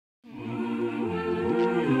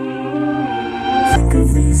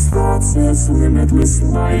these thoughts as limitless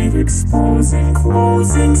light, exposing,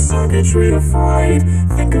 closing circuitry to fight.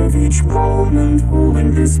 Think of each moment,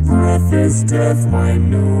 holding this breath as death,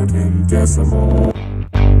 minute and decimal.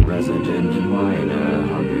 Resident minor,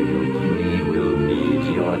 how do you plead? Will need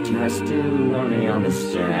your testimony,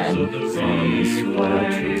 understand. Solemnly swear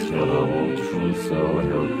to tell the whole truth, so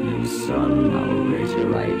help you, son. Now raise your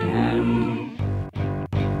right hand.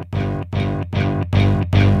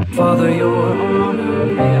 Father, your honor,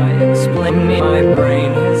 may I explain me? My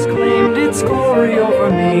brain has claimed its glory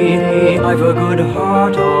over me. I've a good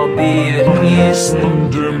heart, albeit yes.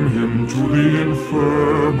 Condemn him to the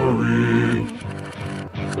infirmary.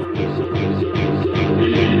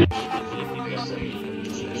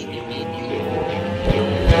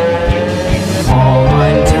 All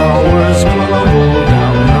my towers crumble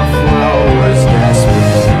down, the flowers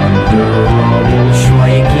gasping under rubble,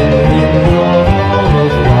 striking in the hall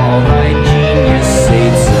of law. Thy genius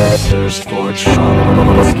sates a thirst for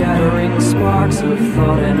trouble, scattering sparks of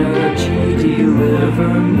thought energy.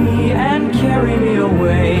 Deliver me and carry me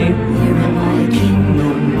away. Here in my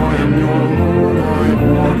kingdom, I am your lord. I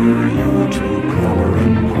order you to cover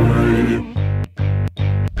and pray.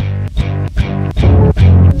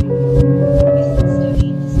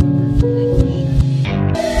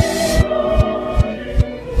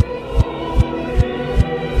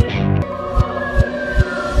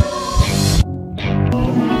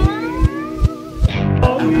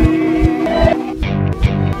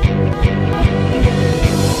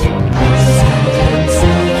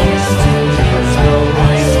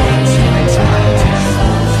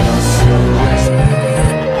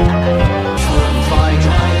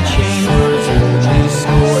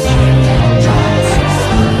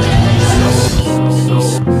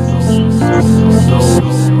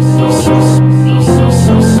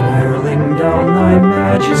 Swirling down thy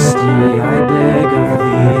majesty, I beg of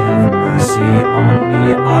thee, have mercy on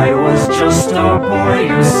me. I was just a boy,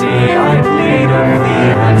 you see. I plead of thee,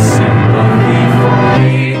 have sympathy for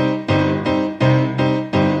me.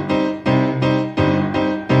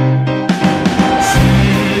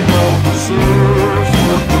 See how the serfs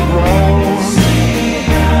work the ground,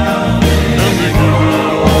 and they give it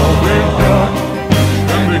all they've got,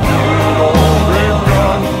 and they give it all they've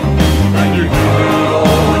got, and you give it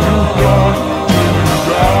all you've got till it's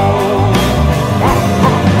down.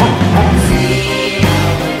 See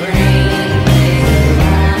how the brain is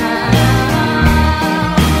around.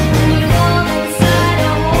 When you fall inside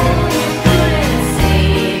a hole you couldn't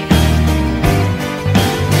see.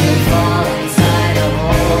 When you fall inside a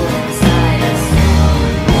hole inside a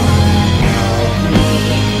someone, help me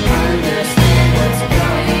understand what's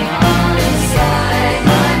going on inside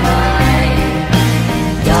my mind.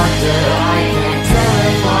 Doctor, I can't tell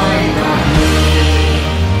if I'm not me.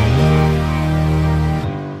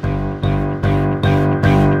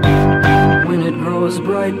 When it grows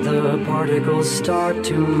bright, the particles start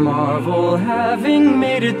to marvel, having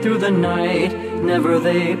made it through the night. Never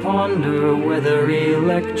they ponder whether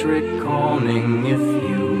electric calming if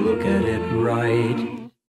you look at it right.